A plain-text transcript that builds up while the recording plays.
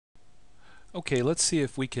Okay, let's see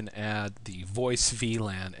if we can add the voice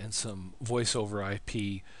VLAN and some voice over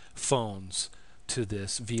IP phones to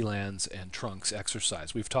this VLANs and trunks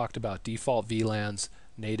exercise. We've talked about default VLANs,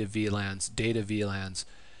 native VLANs, data VLANs,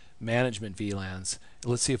 management VLANs.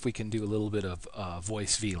 Let's see if we can do a little bit of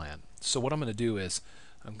voice VLAN. So what I'm going to do is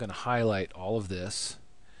I'm going to highlight all of this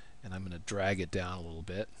and I'm going to drag it down a little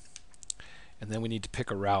bit, and then we need to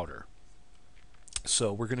pick a router.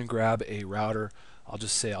 So we're going to grab a router. I'll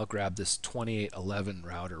just say I'll grab this 2811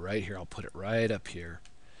 router right here. I'll put it right up here.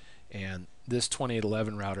 And this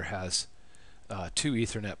 2811 router has 2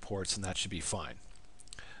 Ethernet ports, and that should be fine.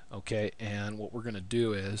 Okay, and what we're going to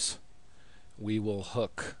do is we will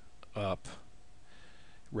hook up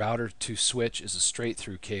router to switch is a straight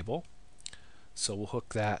through cable. So we'll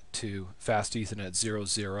hook that to fast Ethernet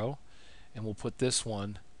 00, and we'll put this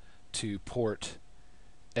one to port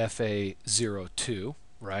FA02,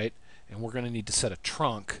 right? And we're going to need to set a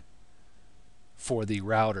trunk for the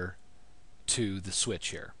router to the switch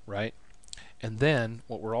here, right? And then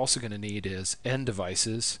what we're also going to need is end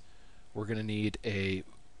devices. We're going to need a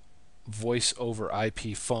voice over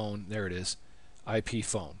IP phone. There it is, IP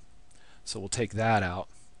phone. So we'll take that out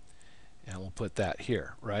and we'll put that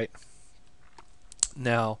here, right?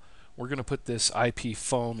 Now we're going to put this IP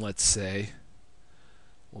phone, let's say,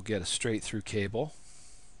 we'll get a straight through cable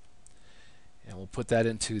and we'll put that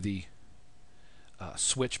into the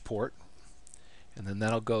switch port, and then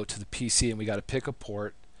that'll go to the PC, and we got to pick a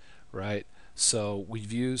port, right? So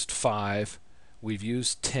we've used 5, we've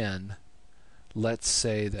used 10. Let's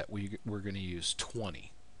say that we're going to use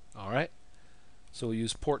 20. All right, so we'll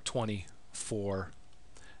use port 20 for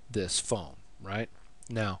this phone, right?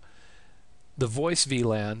 Now the voice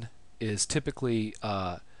VLAN is typically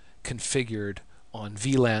configured on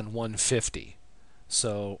VLAN 150.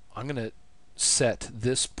 So I'm going to set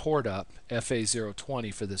this port up,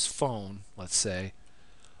 FA020, for this phone, let's say,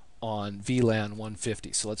 on VLAN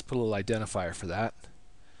 150. So let's put a little identifier for that.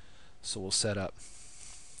 So we'll set up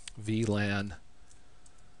VLAN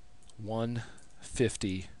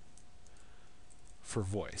 150 for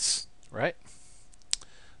voice, right?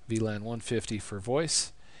 VLAN 150 for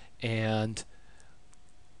voice. And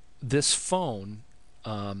this phone,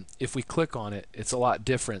 if we click on it, it's a lot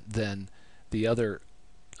different than the other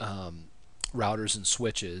routers and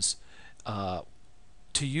switches. To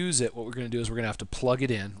use it, what we're going to do is we're going to have to plug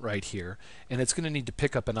it in right here, and it's going to need to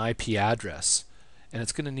pick up an IP address, and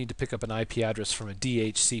it's going to need to pick up an IP address from a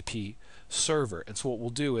DHCP server. And so what we'll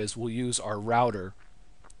do is we'll use our router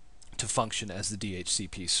to function as the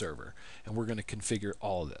DHCP server, and we're going to configure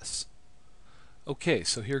all of this. Okay,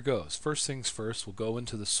 so here goes. First things first, we'll go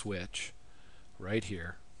into the switch right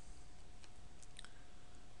here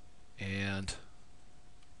and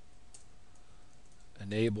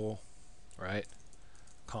enable, right,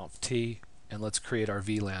 conf t, and let's create our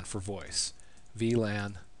VLAN for voice.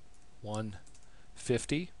 VLAN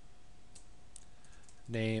 150,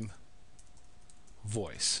 name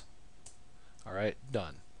voice. All right,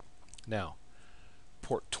 done. Now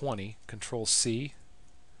port 20, control C,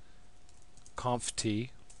 conf t,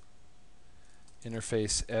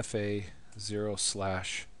 interface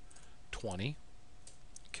FA0/20.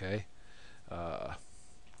 Okay.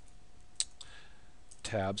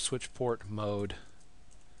 Tab switch port mode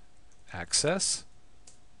access,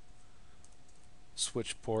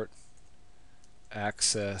 switch port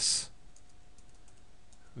access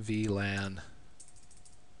VLAN,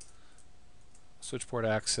 switch port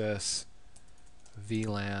access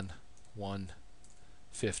VLAN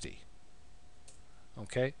 150.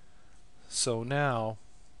 Okay, so now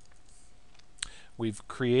we've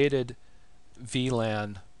created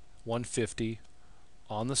VLAN 150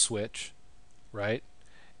 on the switch, right?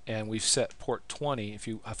 And we've set port 20.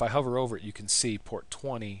 If I hover over it, you can see port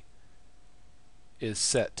 20 is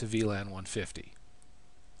set to VLAN 150.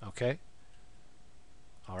 Okay?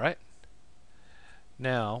 All right.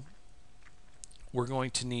 Now we're going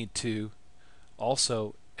to need to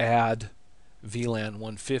also add VLAN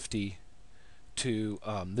 150 to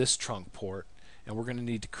this trunk port, and we're going to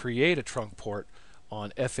need to create a trunk port on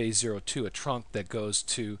FA02, a trunk that goes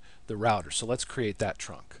to the router. So let's create that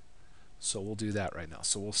trunk. So we'll do that right now.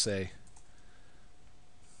 So we'll say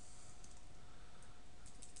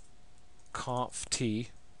conf t,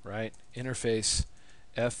 right, interface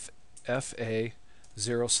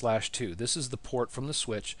FA0/2. This is the port from the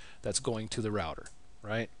switch that's going to the router,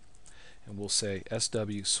 right? And we'll say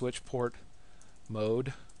SW switch port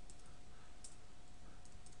mode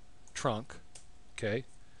trunk, okay,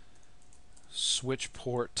 switch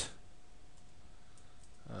port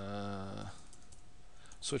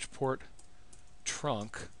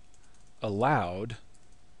trunk allowed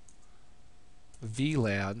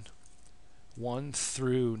VLAN 1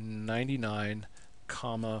 through 99,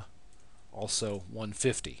 comma, also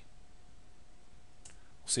 150.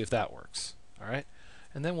 We'll see if that works. All right,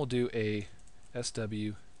 and then we'll do a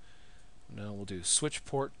SW. No, we'll do switch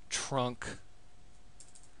port trunk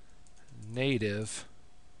native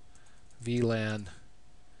VLAN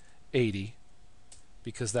 80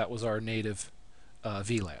 because that was our native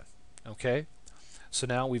VLAN. Okay, so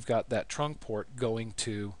now we've got that trunk port going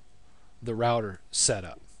to the router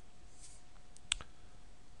setup.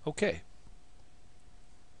 Okay.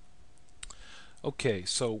 Okay,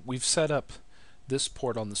 so we've set up this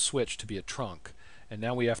port on the switch to be a trunk, and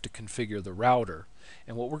now we have to configure the router.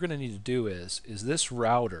 And what we're going to need to do is this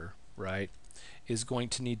router, right, is going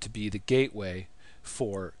to need to be the gateway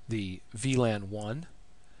for the VLAN 1,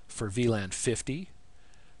 for VLAN 50,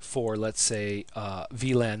 for let's say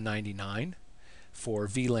VLAN 99, for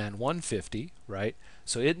VLAN 150, right?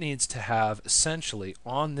 So it needs to have essentially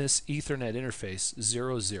on this Ethernet interface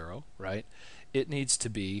 00, right? It needs to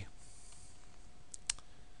be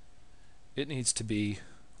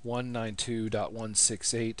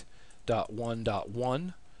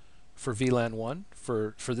 192.168.1.1 for VLAN 1.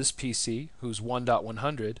 For this PC who's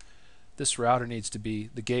 1.100, this router needs to be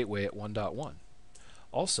the gateway at 1.1.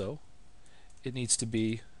 Also, it needs to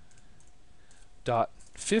be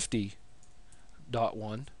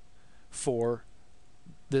 .50.1 for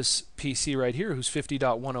this PC right here who's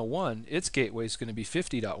 50.101. Its gateway is going to be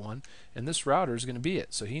 50.1, and this router is going to be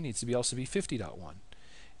it. So he needs to be also be 50.1.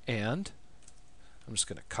 And I'm just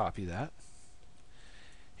going to copy that.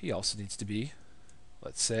 He also needs to be,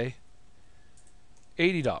 let's say,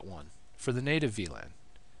 80.1 for the native VLAN.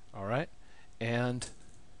 All right, and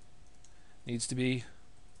needs to be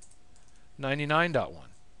 99.1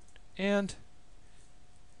 and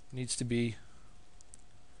needs to be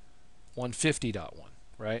 150.1,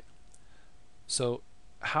 right? So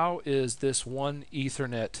how is this one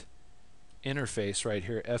Ethernet interface right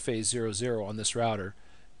here, FA00 on this router,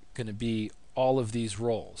 going to be all of these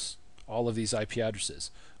roles, all of these IP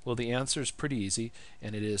addresses? Well, the answer is pretty easy,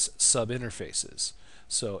 and it is sub-interfaces.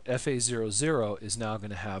 So FA00 is now going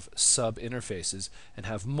to have sub-interfaces and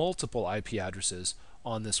have multiple IP addresses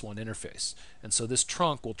on this one interface. And so this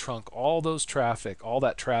trunk will trunk all those traffic, all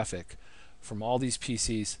that traffic from all these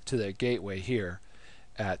PCs to their gateway here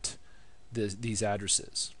at these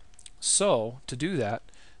addresses. So to do that,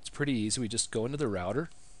 it's pretty easy. We just go into the router,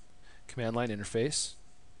 command line interface.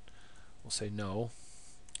 We'll say no,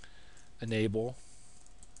 enable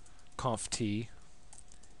conft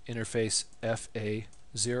interface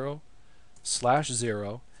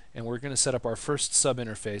FA0/0, and we're going to set up our first sub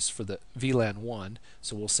interface for the VLAN 1.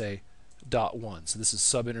 So we'll say .1. So this is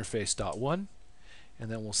sub interface .1,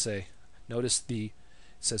 and then we'll say, notice it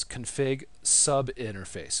says config sub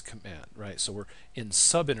interface command, right? So we're in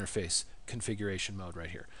sub interface configuration mode right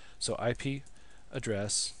here. So IP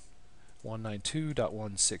address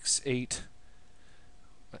 192.168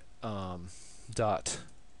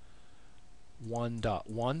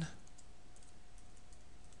 .1.1,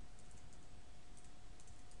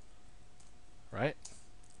 right?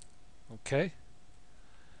 Okay.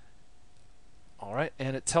 All right,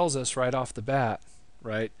 and it tells us right off the bat,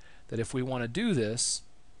 right, that if we want to do this,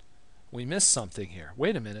 we missed something here.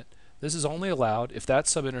 Wait a minute. This is only allowed if that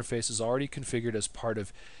subinterface is already configured as part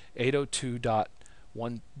of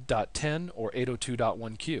 802.1.10 or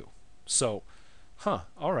 802.1q. So,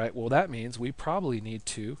 all right, well that means we probably need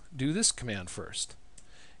to do this command first.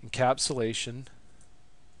 Encapsulation,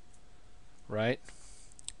 right?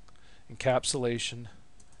 Encapsulation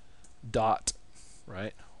dot,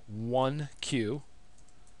 right? 1q,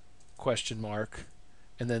 question mark,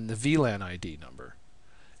 and then the VLAN ID number.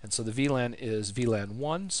 And so the VLAN is VLAN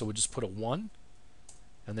 1, so we'll just put a 1,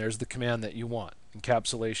 and there's the command that you want.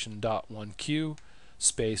 Encapsulation.1q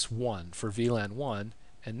space 1 for VLAN 1.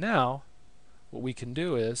 And now what we can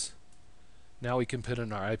do is, now we can put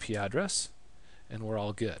in our IP address, and we're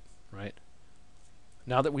all good, right?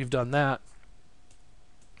 Now that we've done that,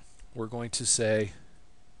 we're going to say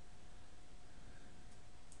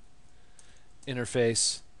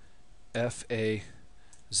interface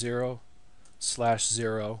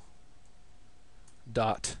FA0/0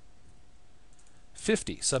 dot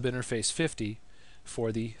 50, subinterface 50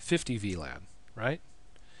 for the 50 VLAN, right?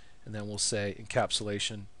 And then we'll say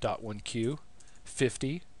encapsulation.1q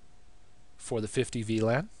 50 for the 50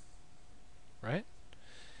 VLAN, right?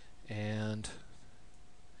 And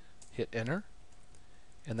hit enter,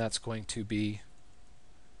 and that's going to be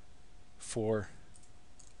for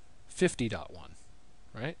 50.1,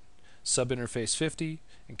 right? Subinterface 50,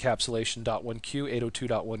 encapsulation.1q,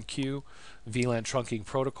 802.1q, VLAN trunking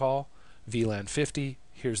protocol VLAN 50,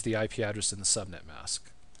 here's the IP address in the subnet mask.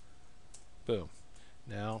 Boom.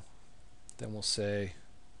 Now, then we'll say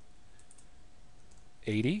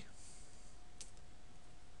 80,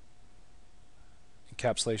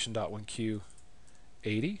 encapsulation.1q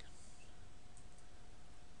 80,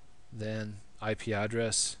 then IP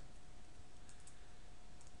address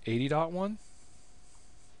 80.1,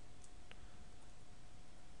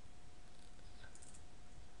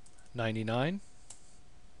 .99,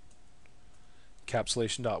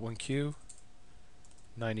 encapsulation.1q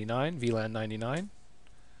 99, VLAN 99,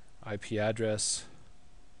 IP address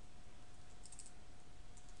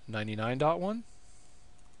 99.1,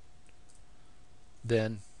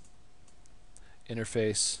 then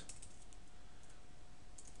interface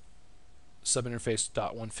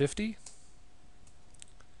subinterface.150,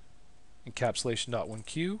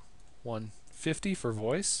 encapsulation.1q 150 for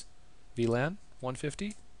voice, VLAN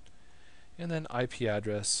 150, and then IP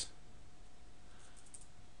address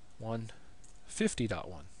 150.1.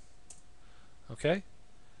 Okay?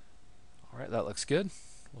 Alright, that looks good.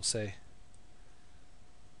 We'll say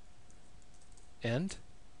end,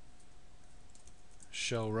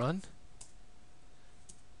 show run,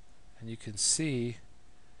 and you can see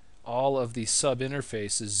all of the sub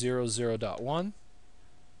interfaces 00.1,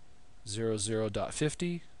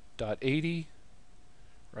 00.50, .80,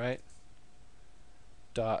 right?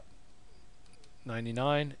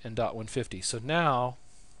 .99 and .150. So now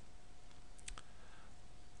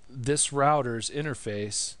this router's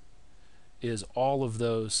interface is all of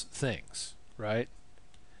those things, right?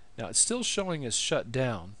 Now it's still showing as shut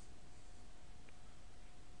down.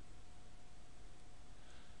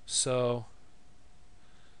 So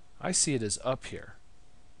I see it as up here.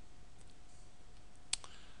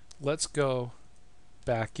 Let's go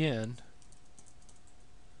back in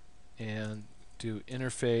and do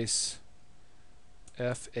interface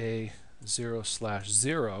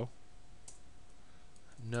FA0/0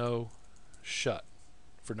 no shut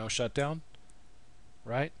for no shutdown,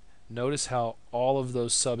 right? Notice how all of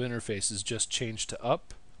those sub interfaces just changed to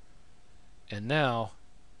up, and now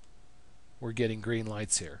we're getting green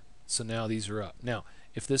lights here. So now these are up. Now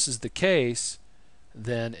if this is the case,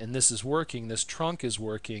 then, and this is working, this trunk is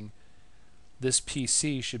working, this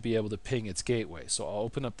PC should be able to ping its gateway. So I'll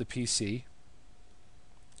open up the PC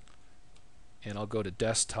and I'll go to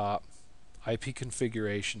desktop, IP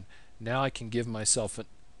configuration. Now I can give myself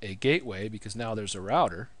a gateway because now there's a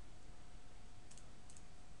router,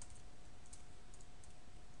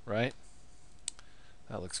 right?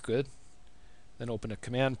 That looks good. Then open a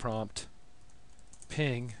command prompt,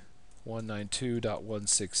 ping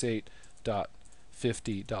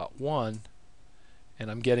 192.168.50.1,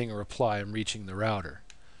 and I'm getting a reply. I'm reaching the router.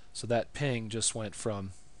 So that ping just went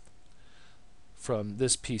from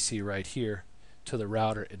this PC right here to the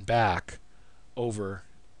router and back over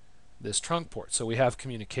this trunk port. So we have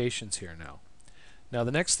communications here now. Now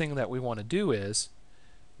the next thing that we want to do is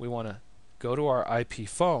we want to go to our IP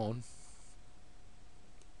phone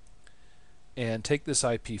and take this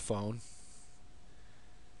IP phone,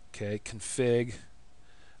 okay, config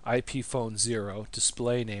IP phone 0,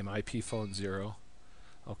 display name IP phone 0.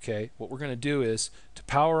 Okay, what we're going to do is to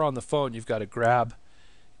power on the phone, you've got to grab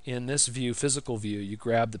in this view, physical view, you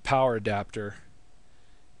grab the power adapter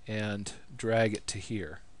and drag it to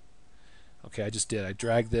here. Okay, I just did. I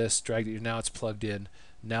dragged it, now it's plugged in.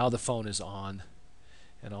 Now the phone is on,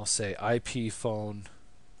 and I'll say IP phone,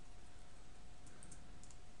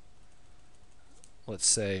 let's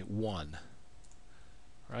say 1.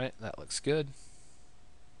 Right, that looks good.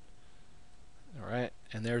 Alright,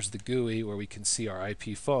 and there's the GUI where we can see our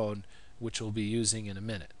IP phone, which we'll be using in a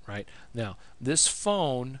minute. Right, now this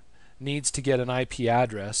phone needs to get an IP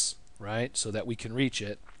address, right, so that we can reach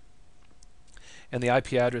it, and the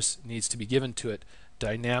IP address needs to be given to it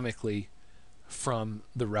dynamically from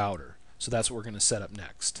the router. So that's what we're going to set up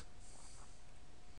next.